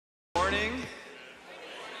Morning.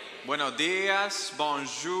 Buenos dias,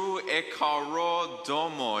 bonjour, ekaro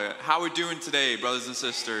domo. How are we doing today, brothers and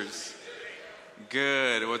sisters?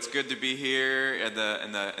 Good. Well, it's good to be here in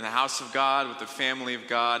the house of God with the family of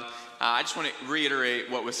God. I just want to reiterate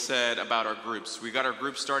what was said about our groups. We got our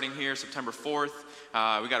group starting here September 4th.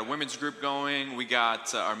 We got a women's group going. We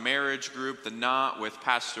got our marriage group, The Knot, with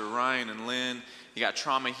Pastor Ryan and Lynn. You got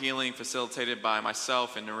trauma healing facilitated by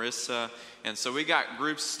myself and Narissa. And so we got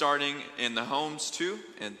groups starting in the homes too.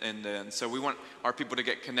 And so we want our people to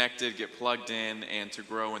get connected, get plugged in, and to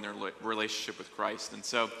grow in their relationship with Christ. And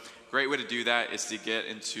so great way to do that is to get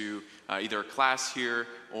into either a class here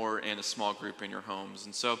or in a small group in your homes.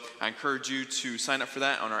 And so I encourage you to sign up for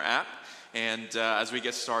that on our app. And as we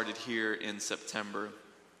get started here in September.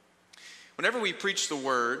 Whenever we preach the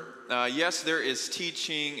word, yes, there is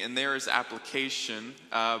teaching and there is application,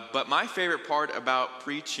 but my favorite part about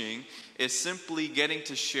preaching is simply getting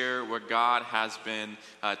to share what God has been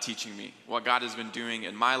teaching me, what God has been doing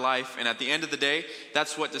in my life. And at the end of the day,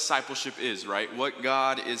 that's what discipleship is, right? What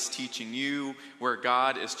God is teaching you, where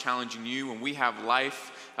God is challenging you. When we have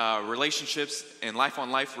life relationships and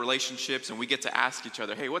life-on-life relationships, and we get to ask each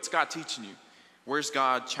other, hey, what's God teaching you? Where's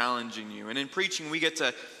God challenging you? And in preaching, we get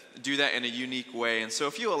to do that in a unique way. And so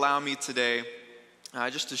if you allow me today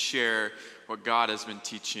just to share what God has been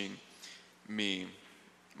teaching me.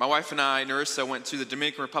 My wife and I, Narissa, went to the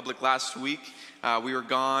Dominican Republic last week. We were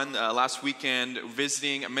gone last weekend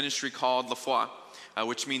visiting a ministry called La Foi,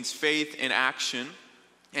 which means faith in action.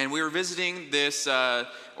 And we were visiting this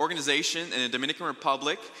organization in the Dominican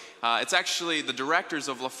Republic. It's actually, the directors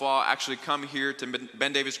of La Foi actually come here to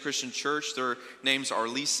Ben Davis Christian Church. Their names are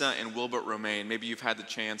Lisa and Wilbert Romaine. Maybe you've had the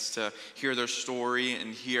chance to hear their story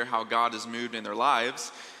and hear how God has moved in their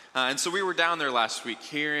lives. And so we were down there last week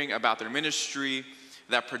hearing about their ministry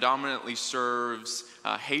that predominantly serves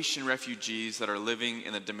Haitian refugees that are living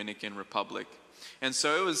in the Dominican Republic. And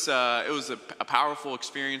so it was a powerful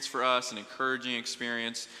experience for us, an encouraging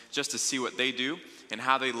experience just to see what they do and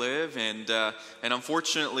how they live. And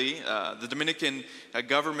unfortunately, the Dominican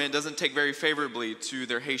government doesn't take very favorably to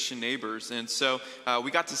their Haitian neighbors. And so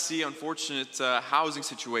we got to see unfortunate housing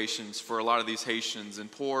situations for a lot of these Haitians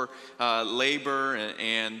and poor labor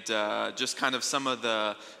and just kind of some of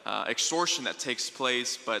the extortion that takes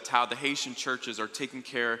place, but how the Haitian churches are taking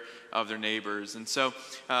care of their neighbors. And so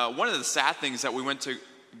one of the sad things that we went to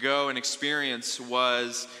go and experience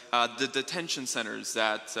was the detention centers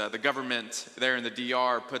that the government there in the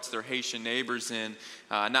DR puts their Haitian neighbors in.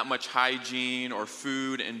 Not much hygiene or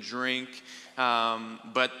food and drink.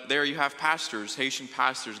 But there you have pastors, Haitian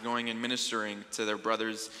pastors, going and ministering to their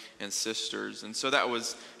brothers and sisters. And so that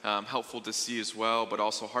was helpful to see as well, but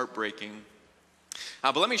also heartbreaking.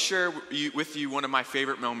 But let me share with you one of my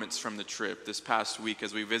favorite moments from the trip this past week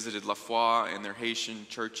as we visited La Foi and their Haitian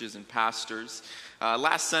churches and pastors.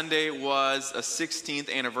 Last Sunday was a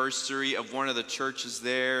 16th anniversary of one of the churches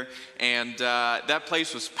there, and that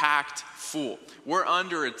place was packed full. We're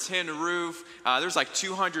under a tin roof. There's like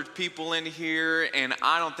 200 people in here, and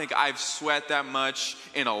I don't think I've sweat that much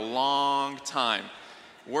in a long time.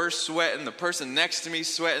 We're sweating, the person next to me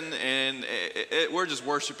sweating, and we're just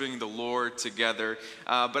worshiping the Lord together.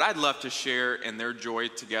 But I'd love to share in their joy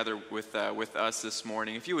together with us this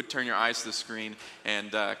morning. If you would turn your eyes to the screen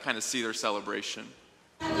and kind of see their celebration.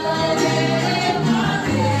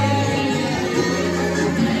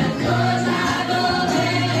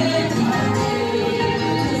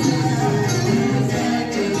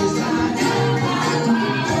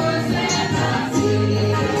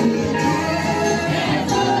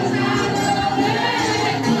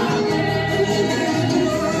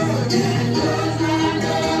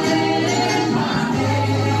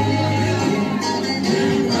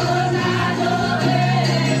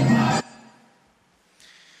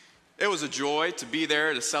 It was a joy to be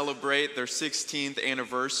there to celebrate their 16th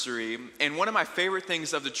anniversary. And one of my favorite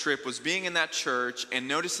things of the trip was being in that church and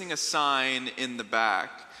noticing a sign in the back.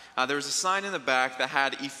 There was a sign in the back that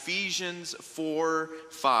had Ephesians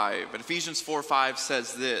 4:5. And Ephesians 4:5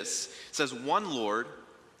 says this. It says, one Lord,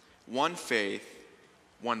 one faith,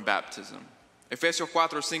 one baptism. Efesios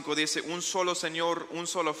 4:5 dice, un solo Señor, un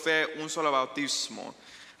solo fe, un solo bautismo.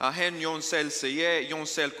 Hen yon sel seye, yon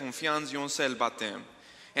sel confiance, yon sel baptême.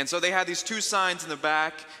 And so they had these two signs in the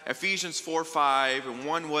back, Ephesians 4:5, and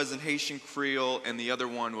one was in Haitian Creole and the other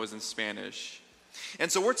one was in Spanish. And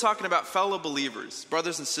so we're talking about fellow believers,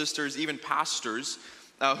 brothers and sisters, even pastors,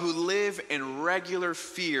 who live in regular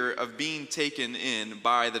fear of being taken in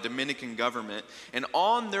by the Dominican government. And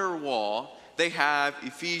on their wall, they have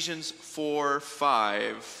Ephesians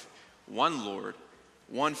 4:5, one Lord,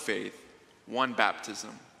 one faith, one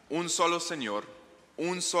baptism. un solo Señor,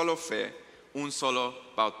 un solo fe, un solo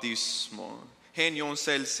bautismo. Hen yon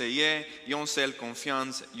sel seye, yon sel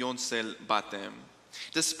confiance, yon sel baptême.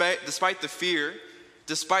 Despite the fear,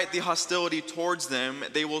 despite the hostility towards them,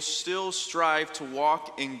 they will still strive to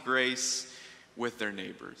walk in grace with their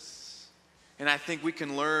neighbors. And I think we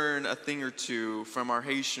can learn a thing or two from our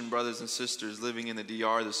Haitian brothers and sisters living in the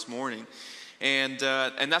DR this morning. And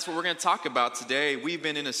that's what we're going to talk about today. We've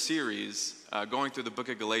been in a series going through the book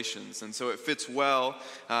of Galatians. And so it fits well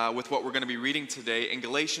with what we're going to be reading today in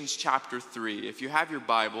Galatians chapter 3. If you have your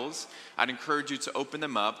Bibles, I'd encourage you to open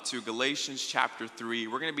them up to Galatians chapter 3.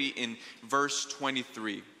 We're going to be in verse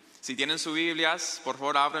 23. Si tienen sus Biblias, por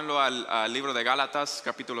favor ábrenlo al libro de Gálatas,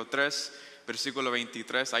 capítulo 3, versículo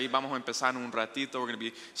 23. Ahí vamos a empezar un ratito. We're going to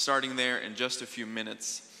be starting there in just a few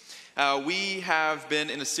minutes. We have been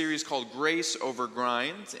in a series called Grace Over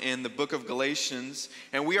Grind in the book of Galatians,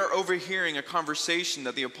 and we are overhearing a conversation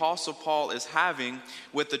that the Apostle Paul is having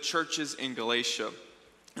with the churches in Galatia.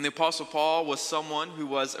 And the Apostle Paul was someone who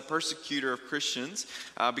was a persecutor of Christians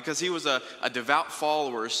because he was a devout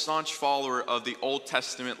follower, a staunch follower of the Old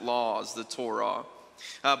Testament laws, the Torah.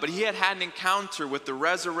 But he had an encounter with the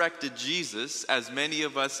resurrected Jesus, as many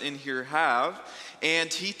of us in here have,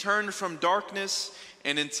 and he turned from darkness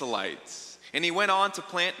and into light. And he went on to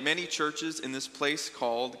plant many churches in this place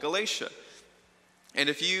called Galatia. And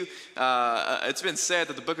if you, it's been said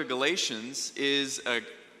that the book of Galatians is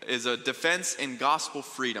a defense in gospel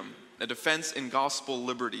freedom, a defense in gospel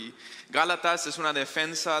liberty. Gálatas es una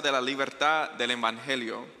defensa de la libertad del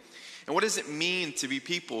evangelio. And what does it mean to be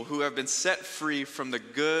people who have been set free from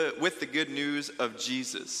with the good news of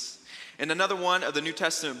Jesus? In another one of the New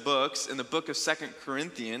Testament books, in the book of 2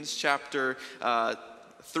 Corinthians, chapter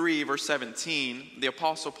 3, verse 17, the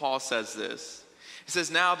Apostle Paul says this. He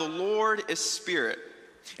says, "Now the Lord is Spirit,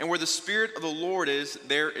 and where the Spirit of the Lord is,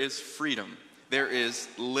 there is freedom, there is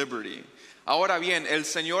liberty." Ahora bien, el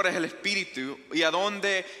Señor es el Espíritu, y a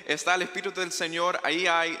donde está el Espíritu del Señor, ahí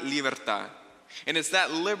hay libertad. And it's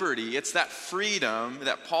that liberty, it's that freedom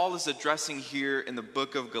that Paul is addressing here in the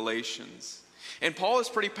book of Galatians. And Paul is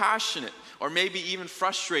pretty passionate, or maybe even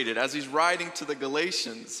frustrated as he's writing to the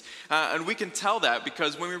Galatians. And we can tell that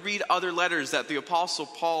because when we read other letters that the Apostle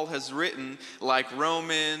Paul has written, like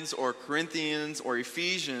Romans or Corinthians or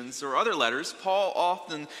Ephesians or other letters, Paul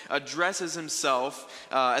often addresses himself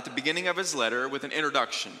at the beginning of his letter with an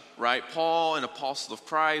introduction, right? Paul, an apostle of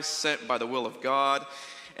Christ, sent by the will of God.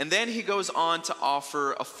 And then he goes on to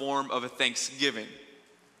offer a form of a thanksgiving.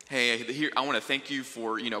 Hey, here, I want to thank you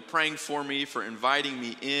for, praying for me, for inviting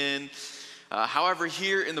me in. However,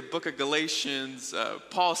 here in the book of Galatians,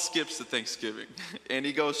 Paul skips the thanksgiving. And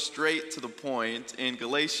he goes straight to the point in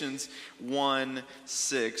Galatians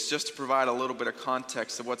 1:6, just to provide a little bit of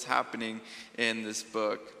context of what's happening in this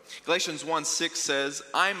book. Galatians 1:6 says,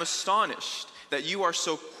 "I'm astonished that you are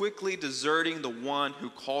so quickly deserting the one who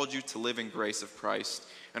called you to live in grace of Christ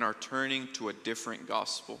and are turning to a different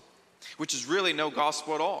gospel," which is really no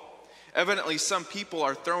gospel at all. Evidently, some people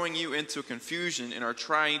are throwing you into confusion and are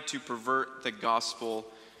trying to pervert the gospel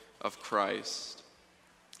of Christ.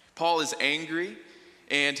 Paul is angry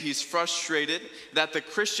and he's frustrated that the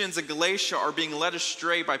Christians in Galatia are being led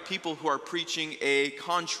astray by people who are preaching a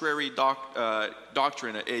contrary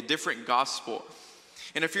doctrine, a different gospel.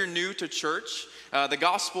 And if you're new to church, the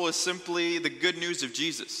gospel is simply the good news of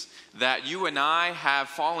Jesus. That you and I have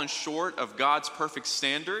fallen short of God's perfect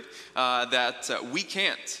standard, that we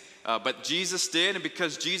can't. But Jesus did, and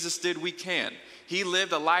because Jesus did, we can. He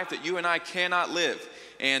lived a life that you and I cannot live.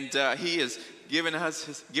 And he has given us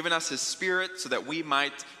his Spirit so that we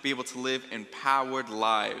might be able to live empowered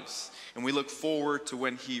lives. And we look forward to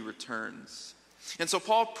when he returns. And so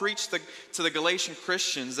Paul preached to the Galatian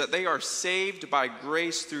Christians that they are saved by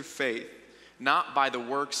grace through faith, not by the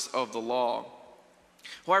works of the law.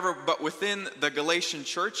 However, but within the Galatian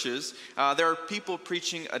churches, there are people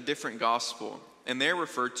preaching a different gospel, and they're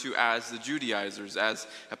referred to as the Judaizers, as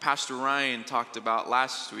Pastor Ryan talked about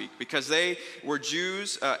last week, because they were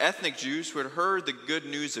Jews, ethnic Jews, who had heard the good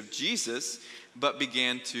news of Jesus, but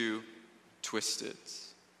began to twist it.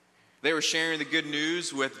 They were sharing the good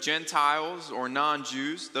news with Gentiles or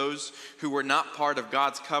non-Jews, those who were not part of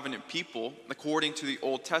God's covenant people, according to the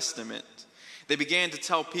Old Testament. They began to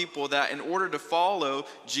tell people that in order to follow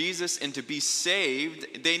Jesus and to be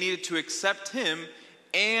saved, they needed to accept him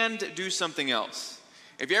and do something else.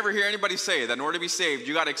 If you ever hear anybody say that in order to be saved,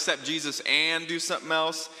 you got to accept Jesus and do something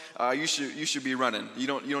else, you should be running. You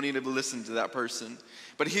don't need to listen to that person.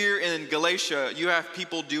 But here in Galatia, you have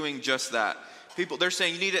people doing just that. they're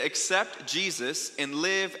saying you need to accept Jesus and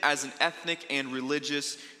live as an ethnic and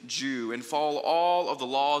religious Jew and follow all of the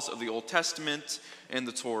laws of the Old Testament and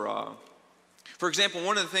the Torah. For example,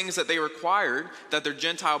 one of the things that they required that their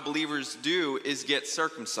Gentile believers do is get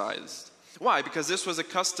circumcised. Why? Because this was a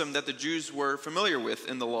custom that the Jews were familiar with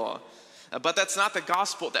in the law. But that's not the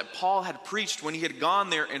gospel that Paul had preached when he had gone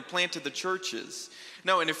there and planted the churches.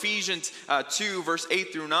 No, in Ephesians 2, verse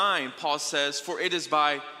 8 through 9, Paul says, "For it is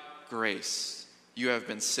by grace you have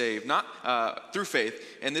been saved, not through faith,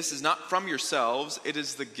 and this is not from yourselves, it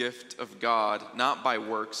is the gift of God, not by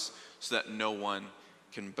works, so that no one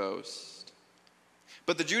can boast."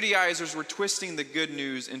 But the Judaizers were twisting the good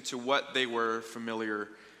news into what they were familiar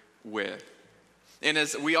with. And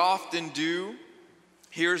as we often do,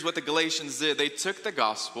 here's what the Galatians did. They took the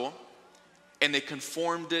gospel and they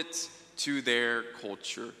conformed it to their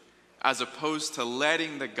culture, as opposed to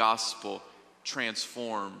letting the gospel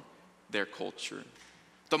transform their culture.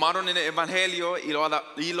 Tomaron el evangelio y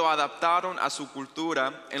lo adaptaron a su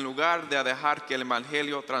cultura en lugar de dejar que el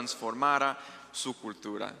evangelio transformara su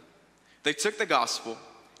cultura. They took the gospel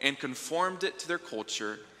and conformed it to their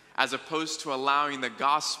culture, as opposed to allowing the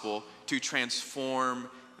gospel to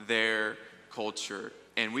transform their culture.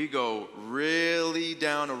 And we go really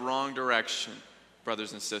down a wrong direction,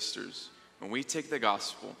 brothers and sisters, when we take the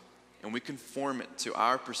gospel and we conform it to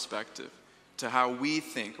our perspective, to how we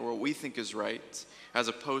think or what we think is right, as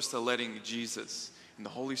opposed to letting Jesus and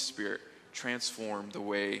the Holy Spirit transform the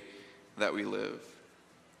way that we live.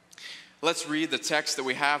 Let's read the text that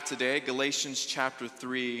we have today, Galatians chapter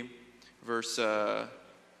 3, verse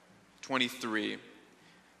 23.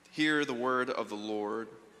 Hear the word of the Lord.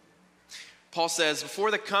 Paul says,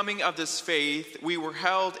 "Before the coming of this faith, we were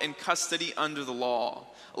held in custody under the law,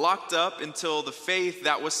 locked up until the faith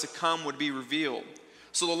that was to come would be revealed.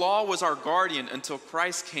 So the law was our guardian until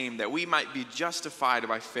Christ came, that we might be justified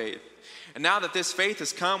by faith. And now that this faith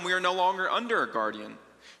has come, we are no longer under a guardian.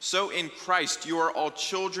 So in Christ you are all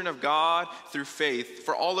children of God through faith.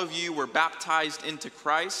 For all of you were baptized into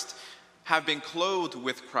Christ, have been clothed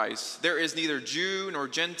with Christ. There is neither Jew nor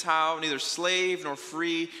Gentile, neither slave nor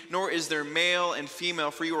free, nor is there male and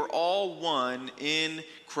female, for you are all one in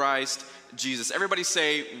Christ Jesus." Everybody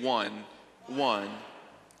say one. One.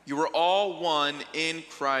 You are all one in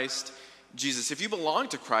Christ Jesus. If you belong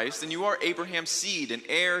to Christ, then you are Abraham's seed and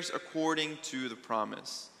heirs according to the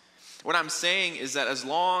promise. What I'm saying is that as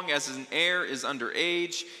long as an heir is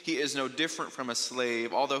underage, he is no different from a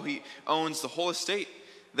slave, although he owns the whole estate.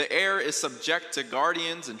 The heir is subject to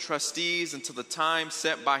guardians and trustees until the time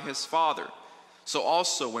set by his father. So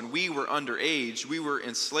also when we were underage, we were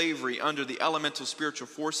in slavery under the elemental spiritual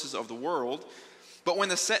forces of the world. But when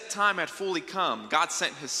the set time had fully come, God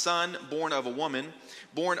sent his Son, born of a woman,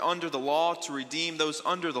 born under the law, to redeem those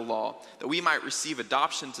under the law, that we might receive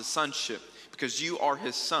adoption to sonship. Because you are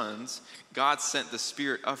his sons, God sent the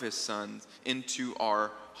Spirit of his Son into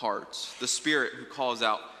our hearts, the Spirit who calls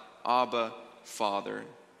out, "Abba, Father."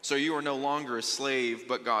 So you are no longer a slave,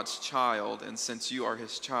 but God's child. And since you are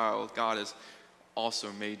his child, God has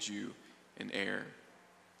also made you an heir.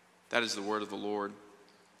 That is the word of the Lord.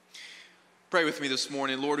 Pray with me this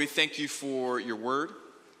morning. Lord, we thank you for your word.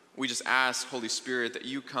 We just ask, Holy Spirit, that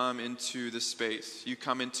you come into this space. You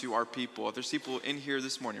come into our people. If there's people in here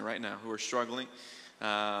this morning right now who are struggling,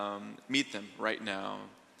 meet them right now.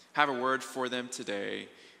 Have a word for them today.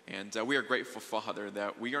 And we are grateful, Father,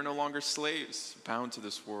 that we are no longer slaves bound to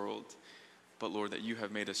this world, but, Lord, that you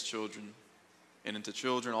have made us children, and into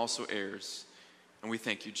children also heirs. And we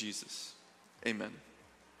thank you, Jesus. Amen.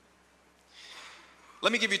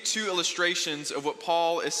 Let me give you two illustrations of what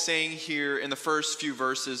Paul is saying here in the first few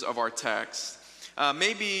verses of our text.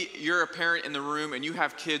 Maybe you're a parent in the room and you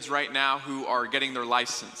have kids right now who are getting their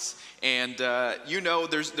license. And you know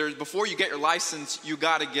there's before you get your license, you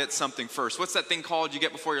got to get something first. What's that thing called you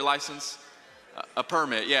get before your license? A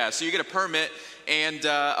permit, yeah. So you get a permit, and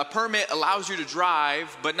a permit allows you to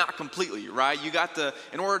drive, but not completely, right?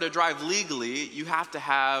 In order to drive legally, you have to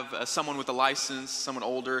have someone with a license, someone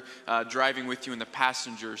older, driving with you in the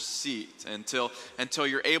passenger seat until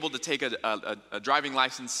you're able to take a driving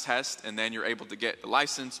license test, and then you're able to get the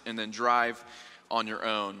license and then drive on your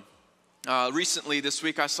own. Recently, this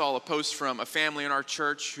week, I saw a post from a family in our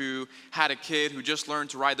church who had a kid who just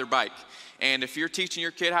learned to ride their bike. And if you're teaching your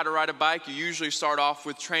kid how to ride a bike, you usually start off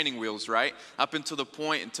with training wheels, right? Up until the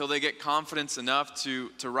point until they get confidence enough to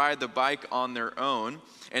ride the bike on their own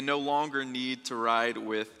and no longer need to ride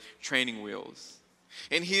with training wheels.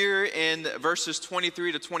 And here in verses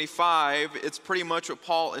 23 to 25, it's pretty much what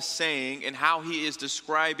Paul is saying and how he is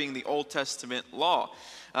describing the Old Testament law.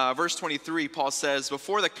 Verse 23, Paul says,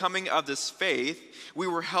 before the coming of this faith, we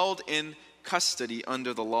were held in custody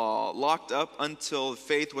under the law, locked up until the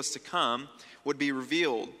faith was to come, would be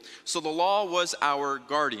revealed. So the law was our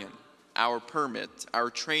guardian, our permit, our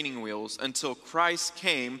training wheels, until Christ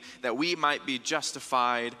came that we might be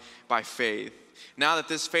justified by faith. Now that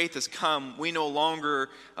this faith has come, we are no longer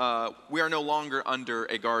under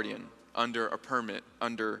a guardian, under a permit,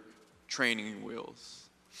 under training wheels.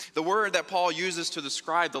 The word that Paul uses to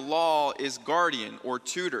describe the law is guardian or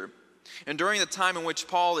tutor. And during the time in which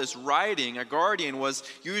Paul is writing, a guardian was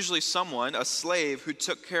usually someone, a slave, who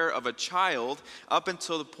took care of a child up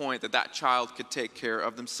until the point that that child could take care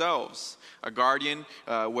of themselves. A guardian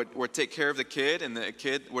would take care of the kid, and the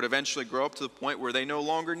kid would eventually grow up to the point where they no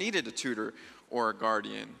longer needed a tutor or a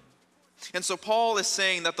guardian. And so Paul is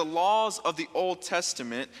saying that the laws of the Old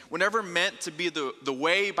Testament were never meant to be the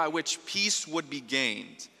way by which peace would be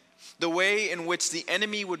gained, the way in which the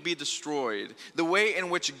enemy would be destroyed, the way in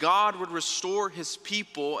which God would restore his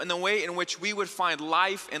people, and the way in which we would find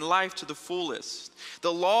life and life to the fullest.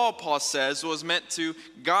 The law, Paul says, was meant to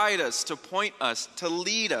guide us, to point us, to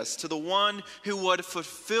lead us to the one who would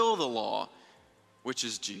fulfill the law, which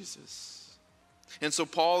is Jesus. And so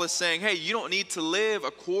Paul is saying, hey, you don't need to live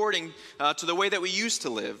according to the way that we used to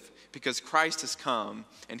live, because Christ has come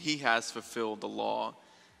and he has fulfilled the law.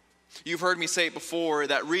 You've heard me say it before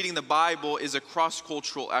that reading the Bible is a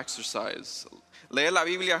cross-cultural exercise. Leer la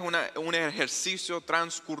Biblia es un ejercicio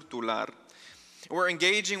transcultural. We're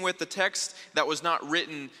engaging with the text that was not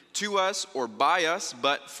written to us or by us,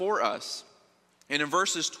 but for us. And in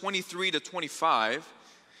verses 23 to 25,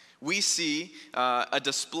 we see a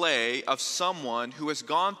display of someone who has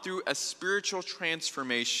gone through a spiritual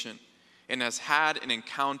transformation and has had an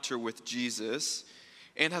encounter with Jesus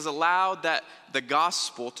and has allowed the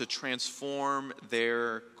gospel to transform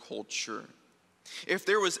their culture. If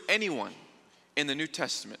there was anyone in the New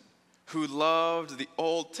Testament who loved the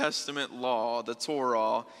Old Testament law, the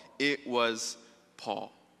Torah, it was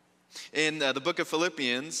Paul. In the book of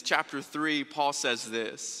Philippians, chapter 3, Paul says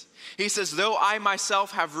this. He says, though I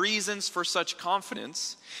myself have reasons for such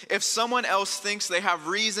confidence, if someone else thinks they have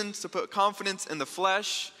reasons to put confidence in the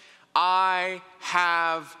flesh, I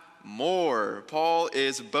have more. Paul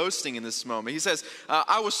is boasting in this moment. He says,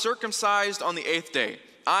 I was circumcised on the 8th day.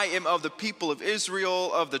 I am of the people of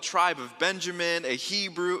Israel, of the tribe of Benjamin, a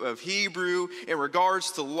Hebrew of Hebrew. In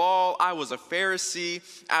regards to law, I was a Pharisee.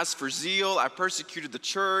 As for zeal, I persecuted the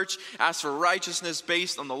church. As for righteousness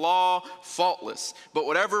based on the law, faultless. But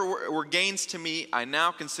whatever were gains to me, I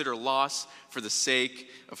now consider loss for the sake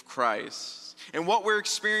of Christ. And what we're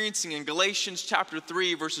experiencing in Galatians chapter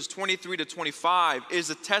 3, verses 23 to 25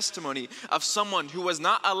 is a testimony of someone who has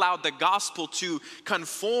not allowed the gospel to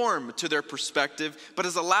conform to their perspective, but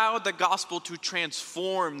has allowed the gospel to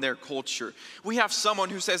transform their culture. We have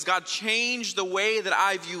someone who says, God, change the way that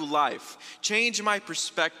I view life. Change my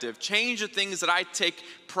perspective. Change the things that I take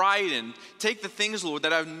pride in. Take the things, Lord,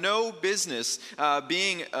 that have no business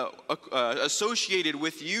being associated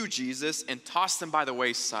with you, Jesus, and toss them by the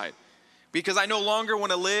wayside. Because I no longer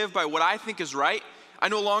want to live by what I think is right. I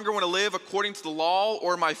no longer want to live according to the law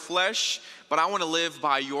or my flesh, but I want to live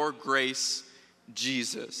by your grace,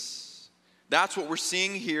 Jesus. That's what we're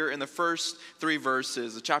seeing here in the first three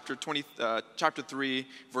verses, chapter 3,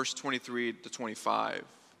 verse 23 to 25.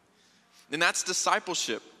 And that's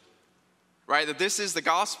discipleship, right? That this is the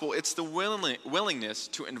gospel. It's the willingness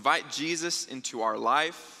to invite Jesus into our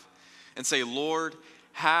life and say, Lord,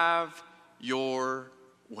 have your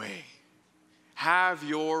way. Have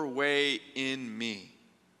your way in me.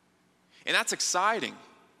 And that's exciting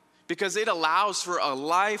because it allows for a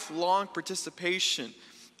lifelong participation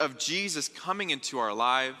of Jesus coming into our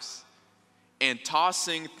lives and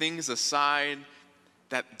tossing things aside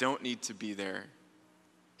that don't need to be there.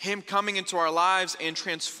 Him coming into our lives and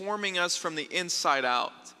transforming us from the inside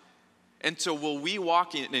out until we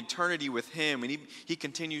walk in eternity with him, and he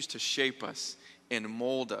continues to shape us and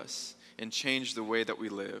mold us and change the way that we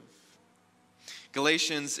live.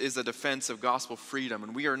 Galatians is a defense of gospel freedom,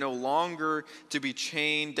 and we are no longer to be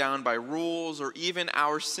chained down by rules or even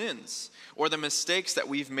our sins or the mistakes that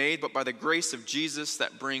we've made, but by the grace of Jesus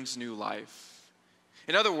that brings new life.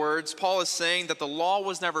 In other words, Paul is saying that the law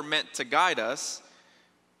was never meant to guide us,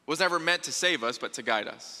 was never meant to save us, but to guide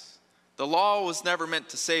us. The law was never meant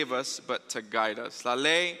to save us, but to guide us. La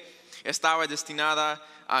ley estaba destinada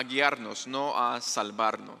a guiarnos, no a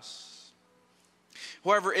salvarnos.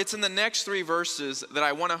 However, it's in the next three verses that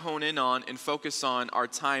I want to hone in on and focus on our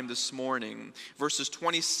time this morning, verses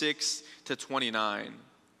 26 to 29.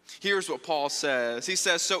 Here's what Paul says. He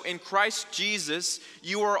says, "So in Christ Jesus,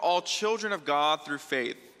 you are all children of God through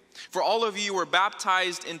faith. For all of you who were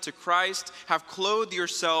baptized into Christ have clothed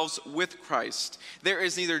yourselves with Christ. There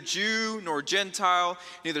is neither Jew nor Gentile,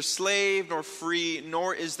 neither slave nor free,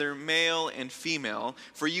 nor is there male and female,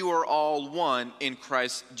 for you are all one in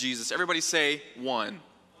Christ Jesus." Everybody say one.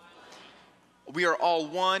 We are all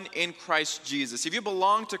one in Christ Jesus. If you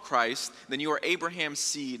belong to Christ, then you are Abraham's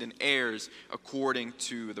seed and heirs according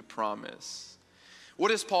to the promise.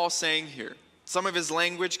 What is Paul saying here? Some of his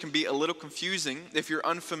language can be a little confusing if you're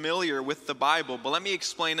unfamiliar with the Bible, but let me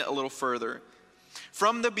explain it a little further.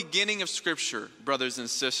 From the beginning of Scripture, brothers and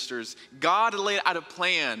sisters, God laid out a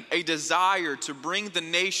plan, a desire to bring the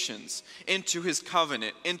nations into his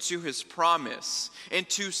covenant, into his promise,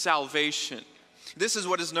 into salvation. This is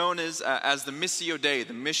what is known as the Missio Dei,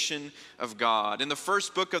 the mission of God. In the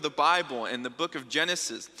first book of the Bible, in the book of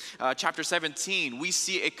Genesis, chapter 17, we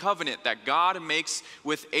see a covenant that God makes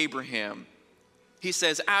with Abraham. He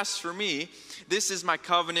says, "As for me, this is my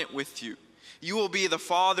covenant with you. You will be the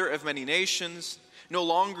father of many nations. No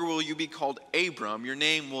longer will you be called Abram. Your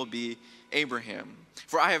name will be Abraham.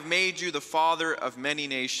 For I have made you the father of many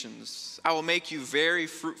nations. I will make you very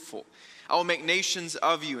fruitful. I will make nations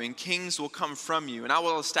of you, and kings will come from you. And I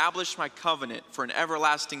will establish my covenant for an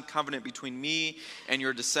everlasting covenant between me and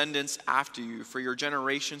your descendants after you, for your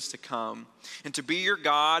generations to come, and to be your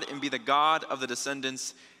God and be the God of the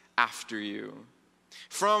descendants after you."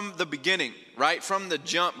 From the beginning, right, from the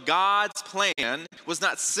jump, God's plan was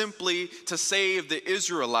not simply to save the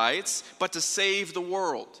Israelites, but to save the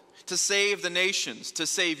world, to save the nations, to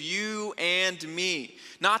save you and me.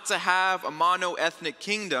 Not to have a mono-ethnic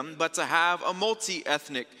kingdom, but to have a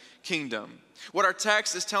multi-ethnic kingdom. What our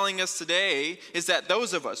text is telling us today is that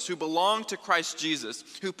those of us who belong to Christ Jesus,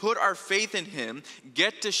 who put our faith in him,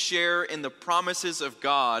 get to share in the promises of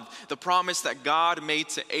God, the promise that God made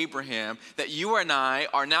to Abraham, that you and I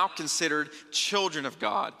are now considered children of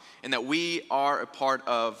God, and that we are a part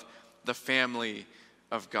of the family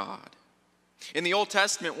of God. In the Old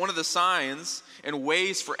Testament, one of the signs and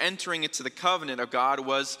ways for entering into the covenant of God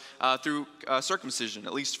was through circumcision,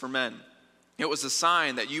 at least for men. It was a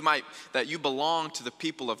sign that you belong to the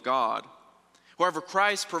people of God. However,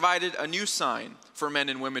 Christ provided a new sign for men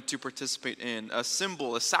and women to participate in, a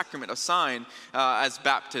symbol, a sacrament, a sign as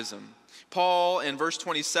baptism. Paul in verse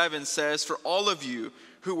 27 says, "For all of you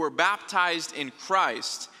who were baptized in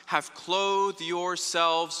Christ have clothed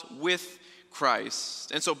yourselves with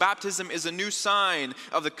Christ." And so baptism is a new sign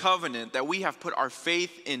of the covenant that we have put our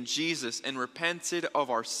faith in Jesus and repented of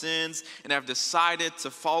our sins and have decided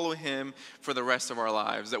to follow him for the rest of our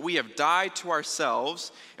lives. That we have died to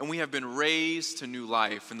ourselves and we have been raised to new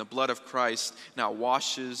life, and the blood of Christ now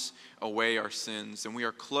washes away our sins, and we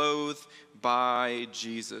are clothed by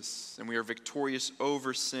Jesus, and we are victorious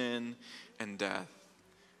over sin and death.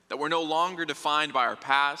 That we're no longer defined by our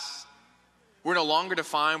past. We're no longer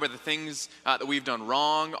defined by the things that we've done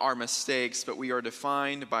wrong, our mistakes, but we are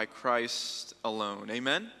defined by Christ alone.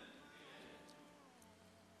 Amen?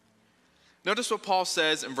 Notice what Paul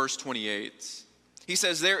says in verse 28. He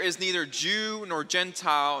says, "There is neither Jew nor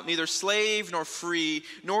Gentile, neither slave nor free,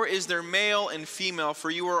 nor is there male and female,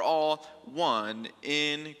 for you are all one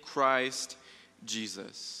in Christ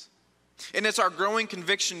Jesus." And it's our growing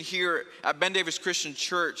conviction here at Ben Davis Christian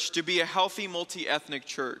Church to be a healthy multi-ethnic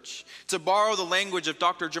church. To borrow the language of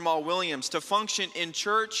Dr. Jamal Williams, to function in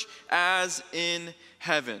church as in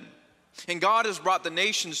heaven. And God has brought the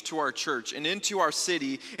nations to our church and into our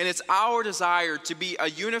city, and it's our desire to be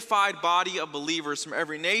a unified body of believers from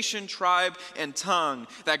every nation, tribe, and tongue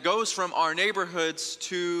that goes from our neighborhoods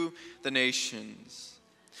to the nations.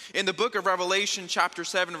 In the book of Revelation, chapter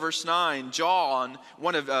 7, verse 9, John,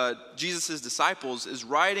 one of Jesus' disciples, is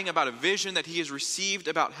writing about a vision that he has received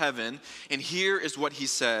about heaven, and here is what he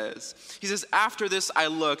says. He says, "After this I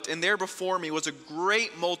looked, and there before me was a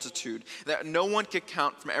great multitude that no one could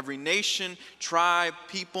count, from every nation, tribe,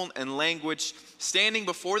 people, and language, standing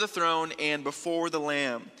before the throne and before the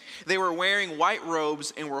Lamb. They were wearing white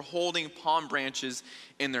robes and were holding palm branches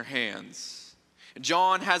in their hands."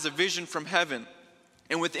 John has a vision from heaven.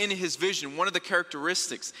 And within his vision, one of the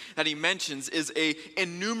characteristics that he mentions is an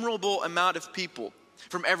innumerable amount of people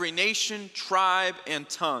from every nation, tribe, and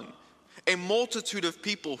tongue. A multitude of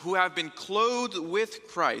people who have been clothed with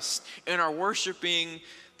Christ and are worshiping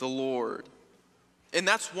the Lord. And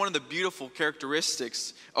that's one of the beautiful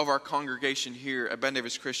characteristics of our congregation here at Ben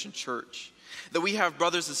Davis Christian Church. That we have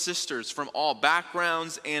brothers and sisters from all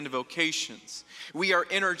backgrounds and vocations. We are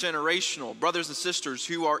intergenerational, brothers and sisters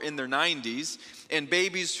who are in their 90s and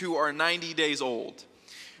babies who are 90 days old.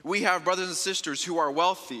 We have brothers and sisters who are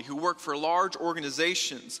wealthy, who work for large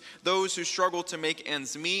organizations, those who struggle to make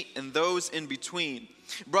ends meet, and those in between.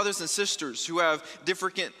 Brothers and sisters who have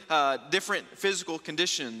different physical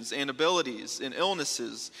conditions and abilities and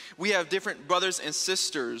illnesses. We have different brothers and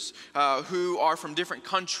sisters who are from different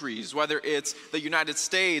countries, whether it's the United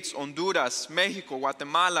States, Honduras, Mexico,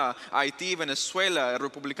 Guatemala, Haiti, Venezuela,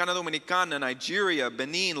 Republicana Dominicana, Nigeria,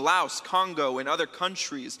 Benin, Laos, Congo, and other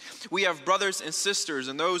countries. We have brothers and sisters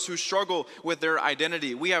and those who struggle with their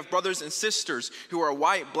identity. We have brothers and sisters who are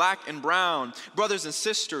white, black, and brown. Brothers and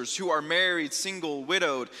sisters who are married, single, widowed.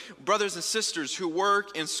 Brothers and sisters who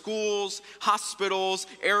work in schools, hospitals,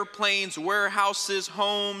 airplanes, warehouses,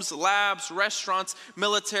 homes, labs, restaurants,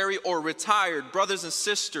 military, or retired. Brothers and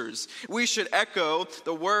sisters. We should echo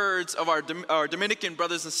the words of our Dominican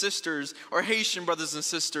brothers and sisters, or Haitian brothers and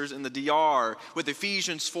sisters in the DR, with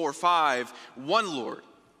Ephesians 4:5, one Lord,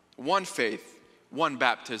 one faith, one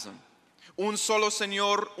baptism. Un solo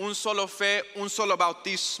Señor, un solo fe, un solo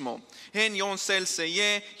bautismo. En yon sel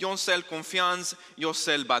seye, yon sel confiance, yon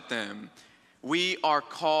sel baptême. We are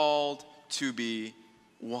called to be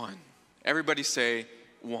one. Everybody say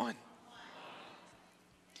one.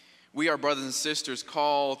 We are brothers and sisters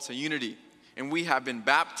called to unity. And we have been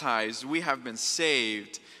baptized, we have been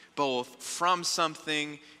saved, both from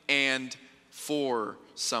something and for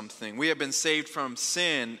something. We have been saved from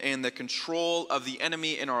sin and the control of the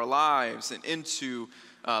enemy in our lives and into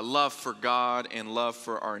love for God and love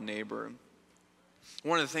for our neighbor.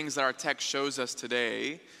 One of the things that our text shows us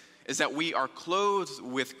today is that we are clothed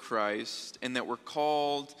with Christ and that we're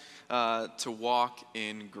called to walk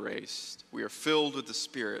in grace. We are filled with the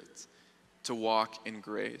Spirit to walk in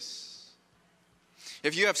grace.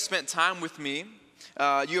 If you have spent time with me,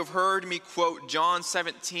 you have heard me quote John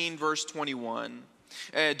 17, verse 21.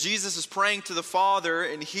 Jesus is praying to the Father,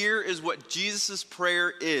 and here is what Jesus'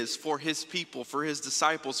 prayer is for his people, for his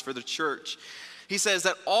disciples, for the church. He says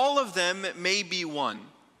that all of them may be one.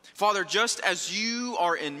 Father, just as you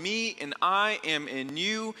are in me and I am in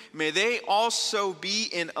you, may they also be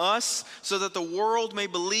in us, so that the world may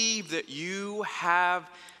believe that you have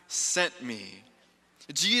sent me.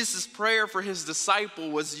 Jesus' prayer for his disciple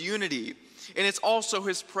was unity, and it's also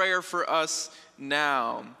his prayer for us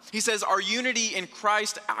now. He says our unity in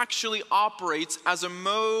Christ actually operates as a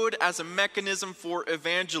mode, as a mechanism for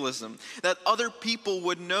evangelism, that other people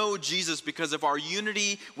would know Jesus because of our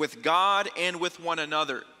unity with God and with one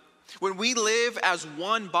another. When we live as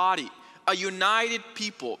one body, a united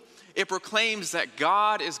people, it proclaims that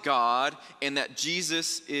God is God and that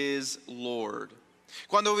Jesus is Lord.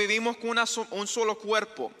 Cuando vivimos con un solo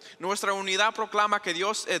cuerpo, nuestra unidad proclama que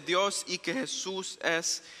Dios es Dios y que Jesús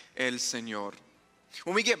es el Señor.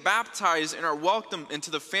 When we get baptized and are welcomed into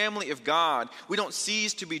the family of God, we don't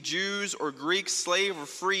cease to be Jews or Greeks, slave or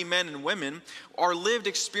free men and women. Our lived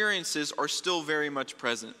experiences are still very much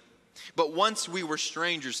present. But once we were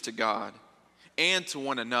strangers to God and to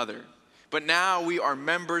one another. But now we are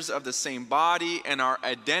members of the same body, and our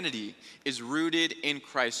identity is rooted in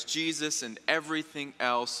Christ Jesus, and everything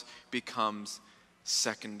else becomes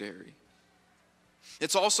secondary.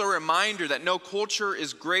 It's also a reminder that no culture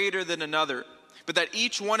is greater than another, but that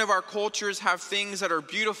each one of our cultures have things that are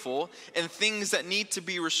beautiful and things that need to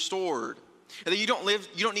be restored. And that you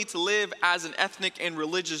don't need to live as an ethnic and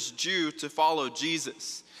religious Jew to follow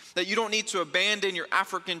Jesus. That you don't need to abandon your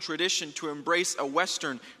African tradition to embrace a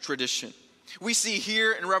Western tradition. We see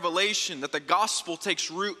here in Revelation that the gospel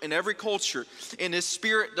takes root in every culture, and his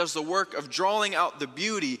Spirit does the work of drawing out the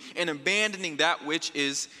beauty and abandoning that which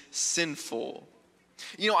is sinful.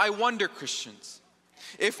 You know, I wonder, Christians,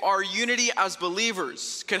 if our unity as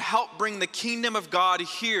believers could help bring the kingdom of God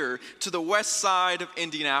here to the west side of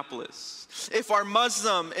Indianapolis. If our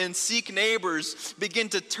Muslim and Sikh neighbors begin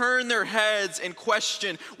to turn their heads and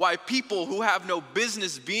question why people who have no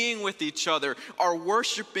business being with each other are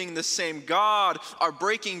worshiping the same God, are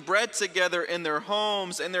breaking bread together in their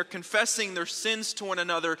homes, and they're confessing their sins to one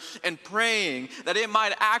another and praying, that it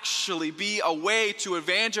might actually be a way to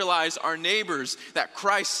evangelize our neighbors that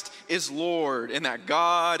Christ is Lord and that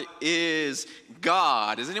God is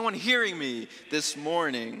God. Is anyone hearing me this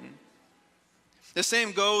morning? The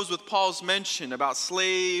same goes with Paul's mention about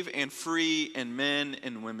slave and free and men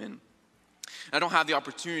and women. I don't have the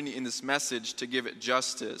opportunity in this message to give it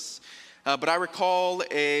justice, but I recall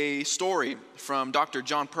a story from Dr.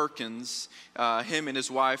 John Perkins. Him and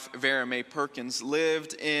his wife, Vera Mae Perkins,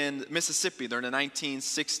 lived in Mississippi during the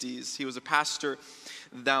 1960s. He was a pastor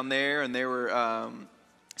down there, and they were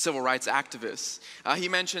civil rights activist. He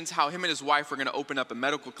mentions how him and his wife were going to open up a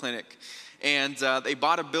medical clinic. And they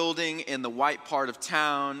bought a building in the white part of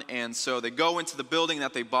town. And so they go into the building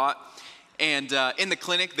that they bought. And in the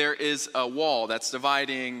clinic, there is a wall that's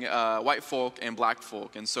dividing white folk and black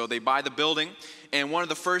folk. And so they buy the building. And one of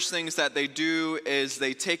the first things that they do is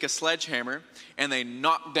they take a sledgehammer and they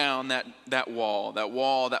knock down that wall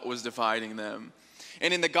that was dividing them.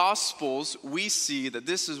 And in the Gospels, we see that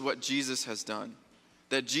this is what Jesus has done.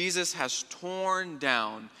 That Jesus has torn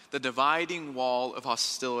down the dividing wall of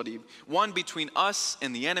hostility. One between us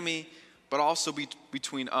and the enemy, but also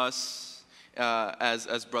between us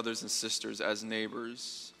as brothers and sisters, as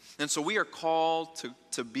neighbors. And so we are called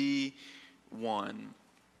to be one.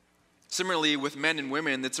 Similarly, with men and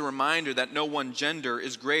women, it's a reminder that no one gender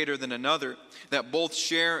is greater than another, that both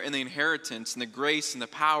share in the inheritance and the grace and the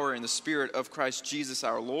power and the Spirit of Christ Jesus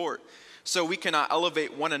our Lord. So we cannot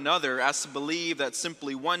elevate one another as to believe that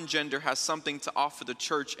simply one gender has something to offer the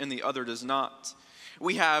church and the other does not.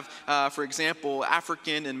 We have, for example,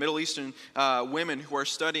 African and Middle Eastern women who are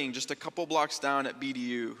studying just a couple blocks down at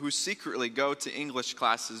BDU who secretly go to English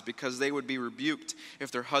classes because they would be rebuked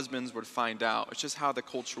if their husbands would find out. It's just how the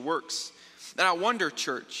culture works. And I wonder,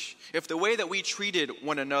 church, if the way that we treated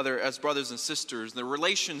one another as brothers and sisters, the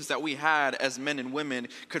relations that we had as men and women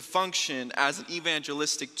could function as an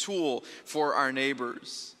evangelistic tool for our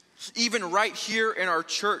neighbors. Even right here in our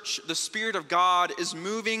church, the Spirit of God is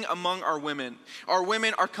moving among our women. Our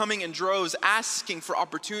women are coming in droves, asking for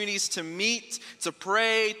opportunities to meet, to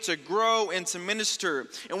pray, to grow, and to minister.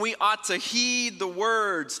 And we ought to heed the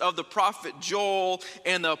words of the prophet Joel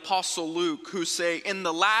and the apostle Luke, who say, in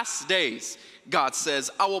the last days, God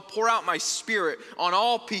says, I will pour out my Spirit on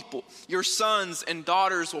all people. Your sons and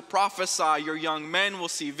daughters will prophesy. Your young men will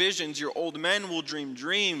see visions. Your old men will dream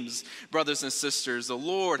dreams. Brothers and sisters, the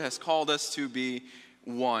Lord has called us to be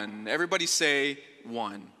one. Everybody say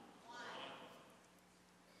one.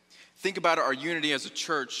 Think about our unity as a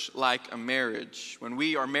church like a marriage. When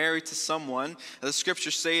we are married to someone, the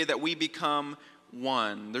scriptures say that we become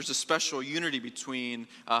one. There's a special unity between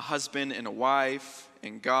a husband and a wife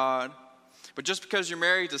and God. But just because you're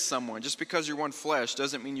married to someone, just because you're one flesh,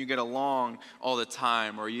 doesn't mean you get along all the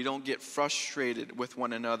time, or you don't get frustrated with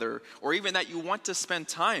one another, or even that you want to spend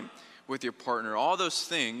time with your partner. All those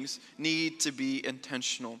things need to be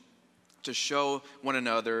intentional to show one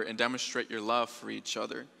another and demonstrate your love for each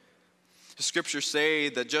other. The scriptures say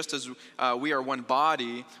that just as we are one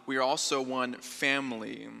body, we are also one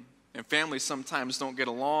family. And families sometimes don't get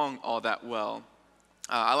along all that well.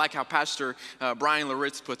 I like how Pastor Brian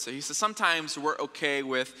Loritz puts it. He says, sometimes we're okay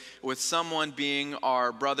with someone being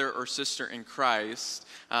our brother or sister in Christ,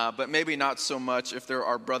 but maybe not so much if they're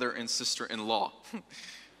our brother and sister-in-law.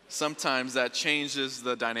 Sometimes that changes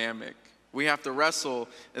the dynamic. We have to wrestle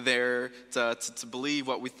there to believe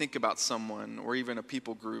what we think about someone or even a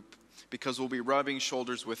people group, because we'll be rubbing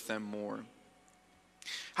shoulders with them more.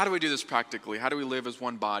 How do we do this practically? How do we live as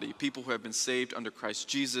one body? People who have been saved under Christ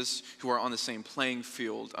Jesus, who are on the same playing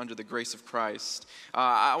field under the grace of Christ.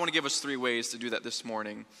 I want to give us 3 ways to do that this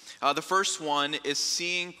morning. The first one is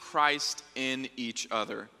seeing Christ in each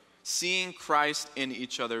other. Seeing Christ in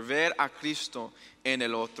each other. Ver a Cristo en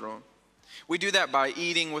el otro. We do that by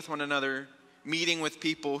eating with one another, meeting with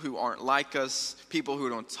people who aren't like us, people who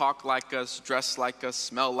don't talk like us, dress like us,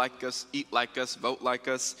 smell like us, eat like us, vote like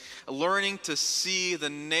us, learning to see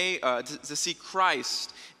to see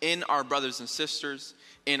Christ in our brothers and sisters,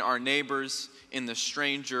 in our neighbors, in the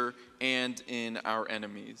stranger, and in our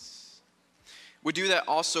enemies. We do that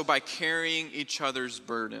also by carrying each other's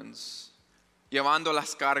burdens, llevando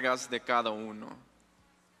las cargas de cada uno.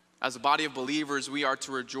 As a body of believers, we are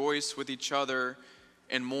to rejoice with each other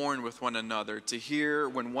and mourn with one another, to hear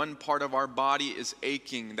when one part of our body is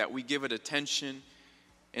aching, that we give it attention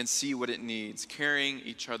and see what it needs, carrying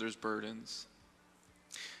each other's burdens.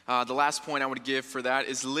 The last point I would give for that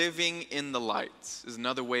is living in the light is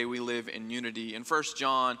another way we live in unity. In 1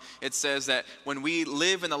 John, it says that when we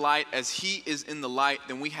live in the light as he is in the light,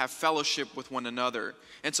 then we have fellowship with one another.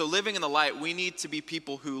 And so living in the light, we need to be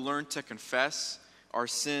people who learn to confess our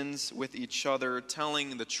sins with each other,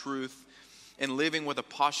 telling the truth, and living with a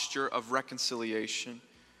posture of reconciliation,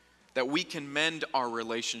 that we can mend our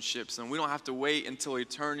relationships, and we don't have to wait until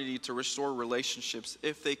eternity to restore relationships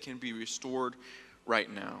if they can be restored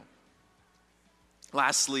right now.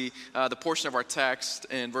 Lastly, the portion of our text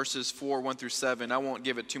in verses 4, 1 through 7, I won't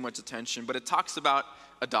give it too much attention, but it talks about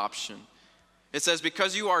adoption. It says,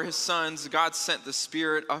 because you are his sons, God sent the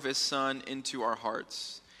Spirit of his Son into our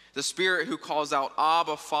hearts. The Spirit who calls out,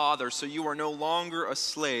 Abba, Father, so you are no longer a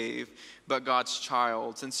slave, but God's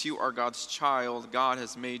child. Since you are God's child, God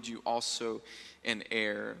has made you also an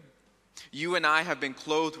heir. You and I have been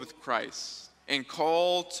clothed with Christ and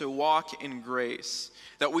called to walk in grace,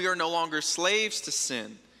 that we are no longer slaves to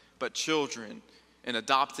sin, but children and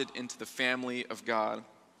adopted into the family of God.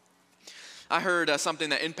 I heard something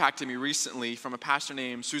that impacted me recently from a pastor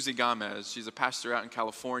named Susie Gomez. She's a pastor out in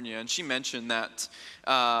California, and she mentioned that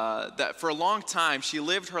for a long time she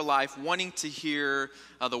lived her life wanting to hear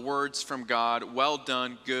the words from God, "Well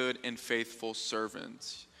done, good and faithful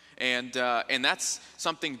servant." And that's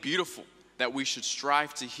something beautiful that we should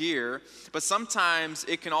strive to hear, but sometimes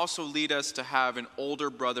it can also lead us to have an older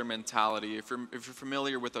brother mentality. If you're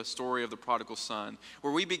familiar with the story of the prodigal son,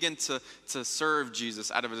 where we begin to serve Jesus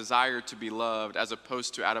out of a desire to be loved as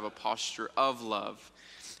opposed to out of a posture of love.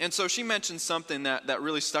 And so she mentioned something that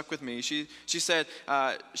really stuck with me. She said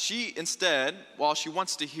she instead, while she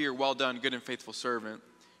wants to hear, "Well done, good and faithful servant,"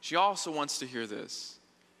 she also wants to hear this: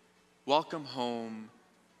 "Welcome home,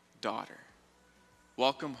 daughter.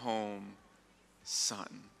 Welcome home,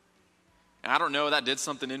 son." And I don't know, that did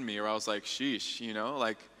something in me where I was like, sheesh,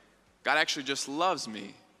 like God actually just loves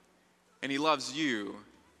me and he loves you.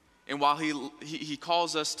 And while he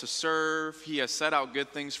calls us to serve, he has set out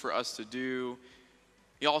good things for us to do,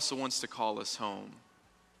 he also wants to call us home.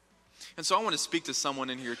 And so I want to speak to someone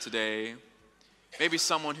in here today, maybe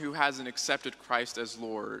someone who hasn't accepted Christ as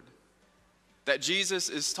Lord, that Jesus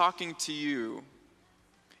is talking to you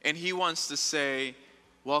and he wants to say,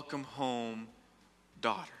 "Welcome home,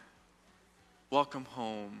 daughter. Welcome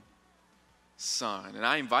home, son." And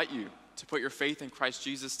I invite you to put your faith in Christ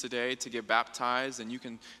Jesus today, to get baptized, and you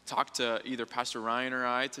can talk to either Pastor Ryan or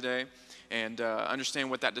I today and understand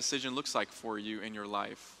what that decision looks like for you in your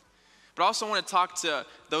life. But I also want to talk to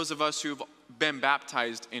those of us who've been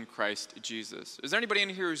baptized in Christ Jesus. Is there anybody in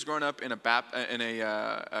here who's grown up in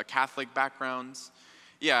a Catholic background?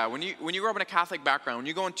 Yeah, when you grow up in a Catholic background, when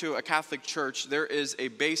you go into a Catholic church, there is a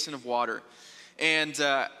basin of water.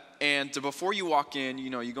 And before you walk in,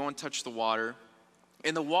 you go and touch the water.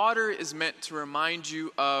 And the water is meant to remind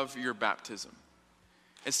you of your baptism.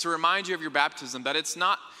 It's to remind you of your baptism, that it's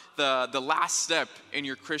not the last step in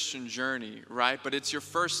your Christian journey, right? But it's your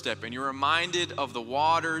first step. And you're reminded of the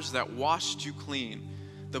waters that washed you clean,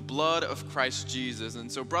 the blood of Christ Jesus.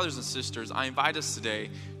 And so, brothers and sisters, I invite us today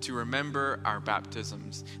to remember our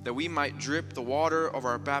baptisms, that we might drip the water of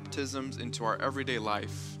our baptisms into our everyday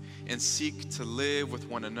life and seek to live with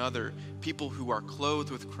one another, people who are clothed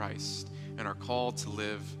with Christ and are called to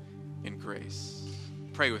live in grace.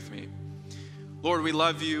 Pray with me. Lord, we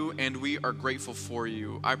love you and we are grateful for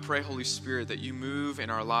you. I pray, Holy Spirit, that you move in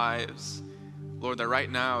our lives. Lord, that right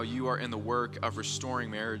now you are in the work of restoring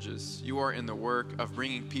marriages. You are in the work of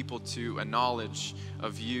bringing people to a knowledge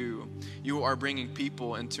of you. You are bringing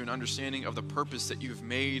people into an understanding of the purpose that you've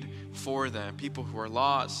made for them. People who are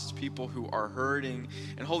lost, people who are hurting.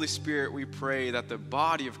 And Holy Spirit, we pray that the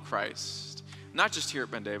body of Christ, not just here at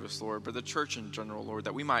Ben Davis, Lord, but the church in general, Lord,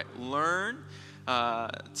 that we might learn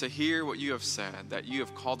to hear what you have said, that you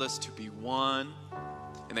have called us to be one,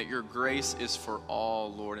 and that your grace is for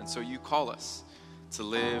all, Lord. And so you call us to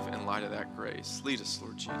live in light of that grace. Lead us,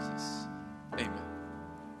 Lord Jesus. Amen.